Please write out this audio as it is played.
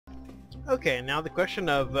Okay, now the question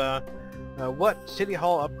of what City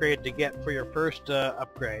Hall upgrade to get for your first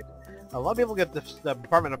upgrade. A lot of people get the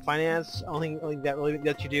Department of Finance. Only thing that really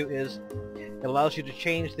lets you do is it allows you to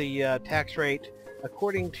change the tax rate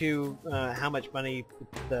according to how much money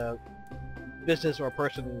the business or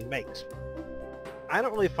person makes. I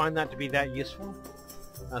don't really find that to be that useful,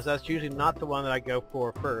 so that's usually not the one that I go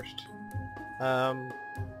for first.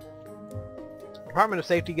 Department of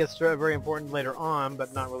Safety gets very important later on,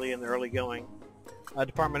 but not really in the early going.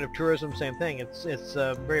 Department of Tourism, same thing. It's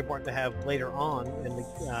very important to have later on in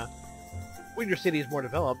the when your city is more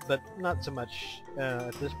developed, but not so much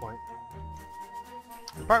at this point.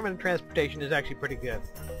 Department of Transportation is actually pretty good.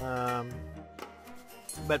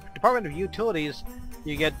 But Department of Utilities,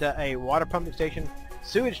 you get a water pumping station,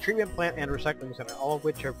 sewage treatment plant, and recycling center, all of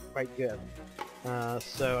which are quite good.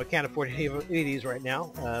 So I can't afford any of these right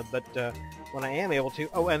now, but when I am able to...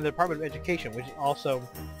 Oh, and the Department of Education, which is also...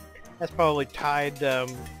 That's probably tied,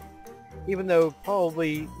 even though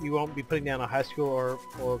probably you won't be putting down a high school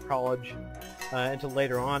or college until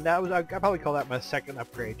later on. I'd probably call that my second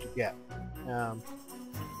upgrade to get. I'm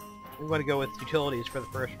going to go with utilities for the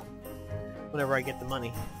first one, whenever I get the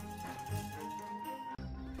money.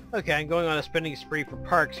 Okay, I'm going on a spending spree for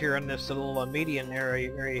parks here in this little median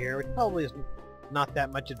area here, which probably is not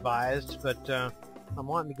that much advised, but I'm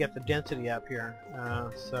wanting to get the density up here,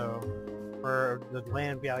 so for the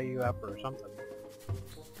land value up or something.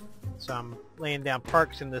 So I'm laying down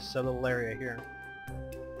parks in this little area here.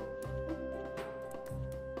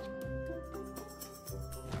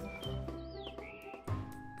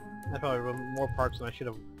 I probably have more parks than I should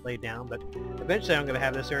have laid down, but eventually I'm going to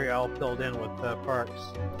have this area all filled in with parks.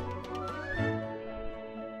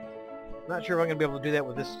 Not sure if I'm going to be able to do that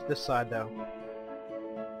with this side though.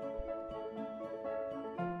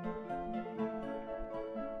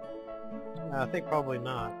 I think probably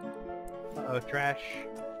not. Uh-oh, trash.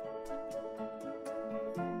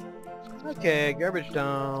 Okay, garbage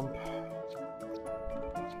dump.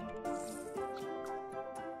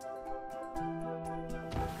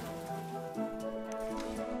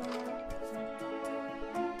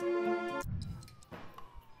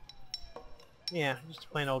 Yeah, just a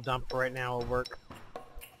plain old dump for right now will work.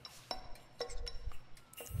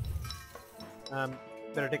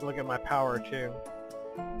 Better take a look at my power too.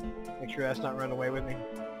 Make sure that's not run away with me.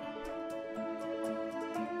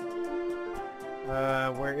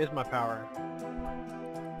 Where is my power?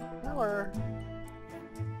 Power!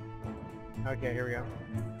 Okay, here we go.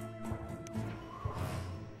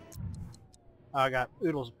 Oh, I got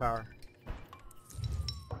oodles of power.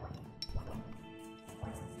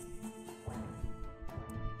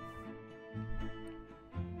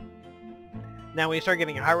 Now when you start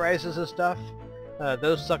getting high-rises and stuff,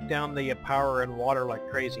 those suck down the power and water like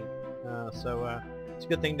crazy. So it's a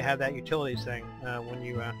good thing to have that utilities thing when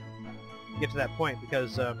you get to that point,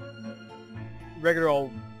 because regular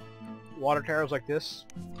old water towers like this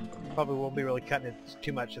probably won't be really cutting it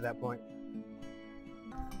too much at that point.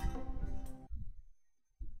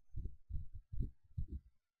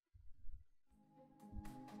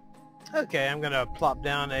 Okay, I'm gonna plop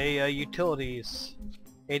down a utilities.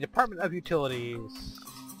 A Department of Utilities.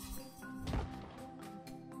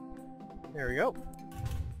 There we go.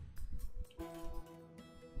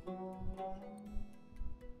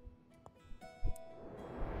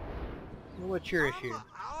 What's your issue?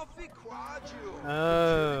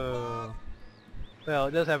 Oh. Well,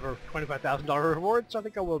 it does have a $25,000 reward, so I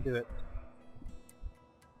think I will do it.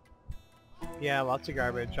 Yeah, lots of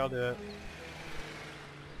garbage. I'll do it.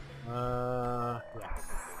 Yeah.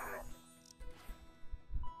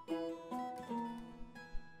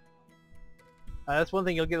 That's one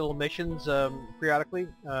thing, you'll get little missions periodically,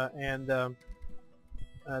 and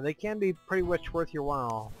they can be pretty much worth your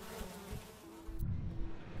while.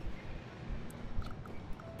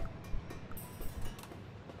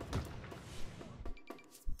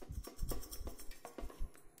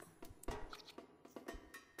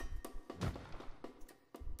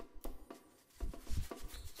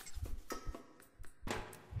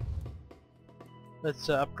 Let's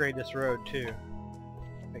upgrade this road too.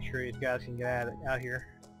 Make sure these guys can get out here.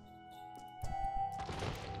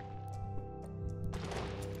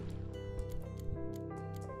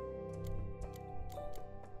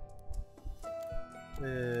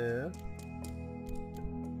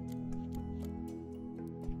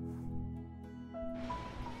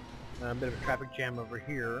 A bit of a traffic jam over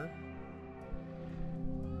here.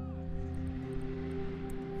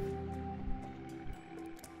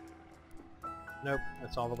 Nope,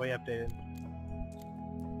 that's all the way updated.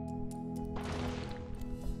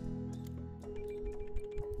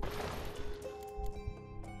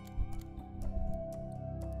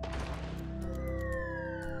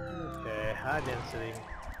 high density.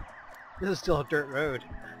 This is still a dirt road.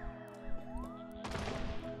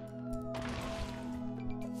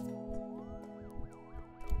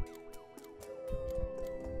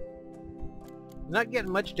 Not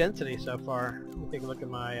getting much density so far. Let me take a look at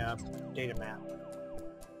my data map.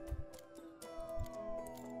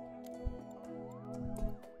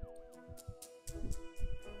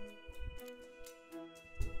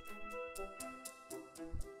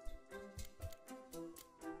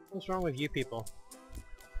 What's wrong with you people?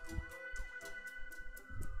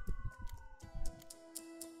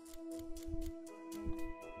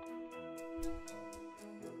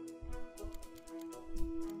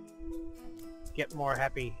 Get more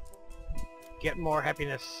happy. Get more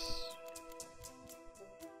happiness.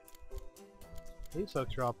 These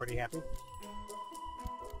folks are all pretty happy.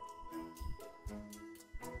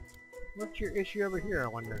 What's your issue over here, I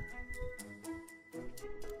wonder?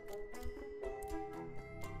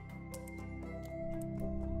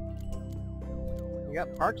 You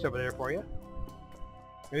got parks over there for you.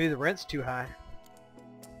 Maybe the rent's too high.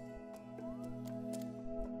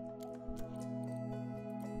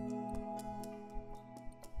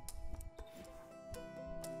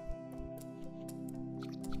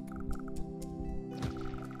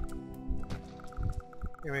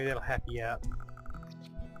 Maybe that'll happy you out.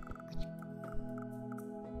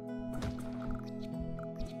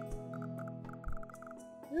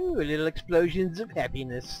 Ooh, little explosions of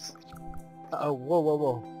happiness. Uh-oh, whoa, whoa,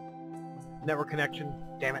 whoa. Network connection,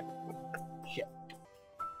 damn it. Shit.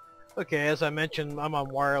 Okay, as I mentioned, I'm on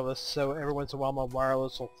wireless, so every once in a while my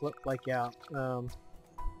wireless will flake out.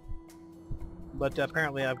 But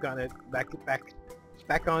apparently I've gotten it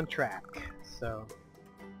back on track, so...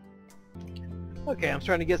 Okay, I'm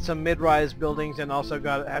starting to get some mid-rise buildings and also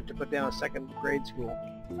have to put down a second grade school.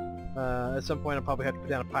 At some point I'll probably have to put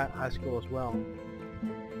down a high school as well.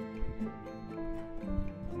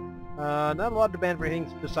 Not a lot of demand for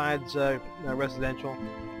anything besides residential,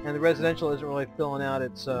 and the residential isn't really filling out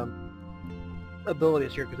its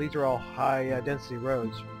abilities here because these are all high density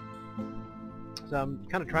roads. So I'm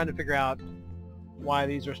kind of trying to figure out why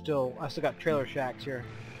these are still... I still got trailer shacks here.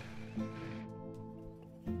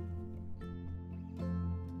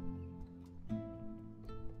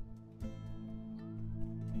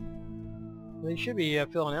 They should be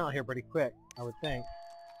filling out here pretty quick, I would think.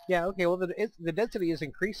 Yeah, okay, well the density is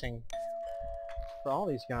increasing for all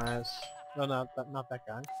these guys. No, not that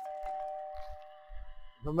guy.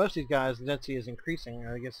 For most of these guys, the density is increasing.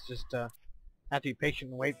 I guess just have to be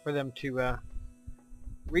patient and wait for them to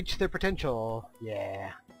reach their potential.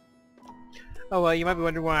 Yeah. Oh, well, you might be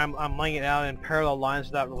wondering why I'm laying it out in parallel lines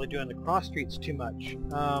without really doing the cross streets too much.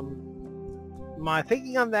 My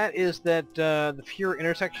thinking on that is that the fewer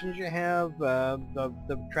intersections you have,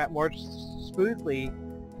 the track more smoothly,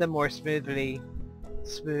 the more smoothly,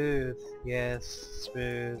 smooth, yes,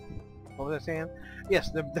 smooth. What was I saying? Yes,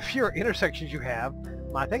 the fewer intersections you have,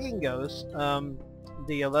 my thinking goes,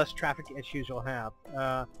 the less traffic issues you'll have.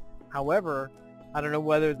 However, I don't know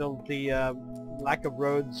whether the lack of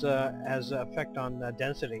roads has an effect on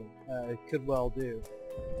density. It could well do.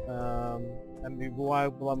 I mean, why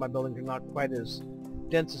my buildings are not quite as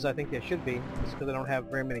dense as I think they should be. It's because I don't have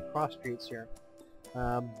very many cross streets here.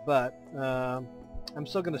 But I'm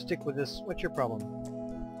still going to stick with this. What's your problem?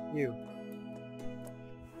 You.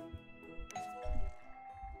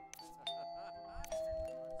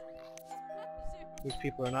 These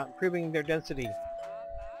people are not improving their density.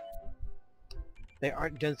 They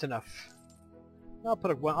aren't dense enough. I'll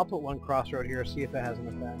put one crossroad here, see if that has an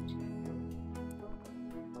effect.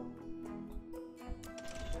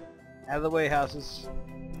 Out of the way, houses.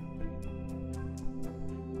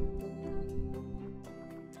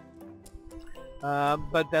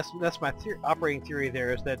 But that's my operating theory.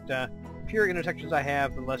 There is that fewer intersections I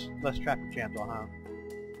have, the less traffic jams I'll have.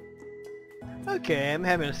 Okay, I'm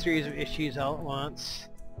having a series of issues all at once.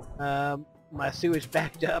 My sewage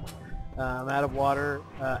backed up. I'm out of water,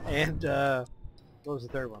 and what was the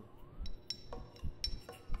third one?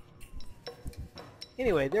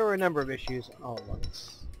 Anyway, there were a number of issues all at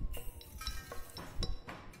once.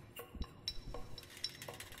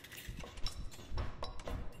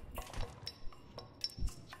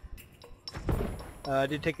 I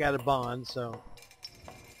did take out a bond, so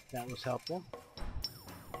that was helpful.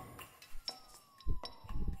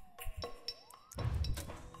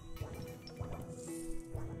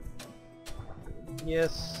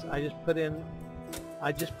 Yes, I just put in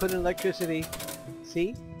electricity.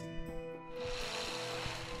 See?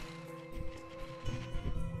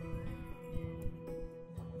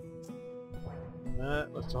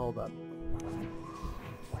 Let's hold up.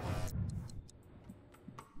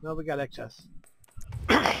 No, we got excess.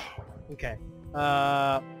 Okay.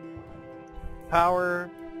 Power,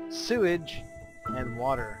 sewage, and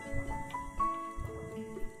water.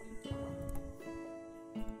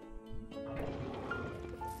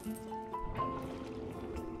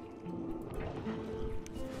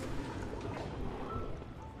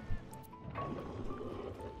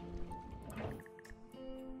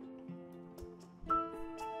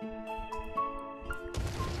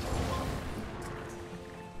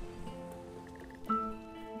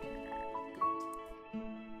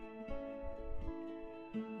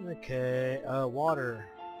 Okay, water.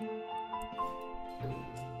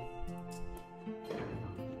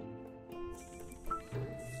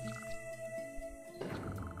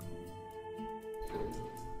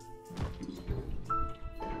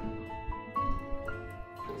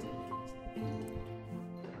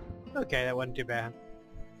 Okay, that wasn't too bad.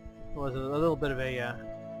 It was a little bit of a,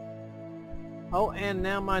 Oh, and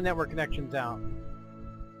now my network connection's out.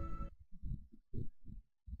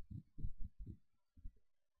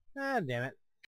 Ah, damn it.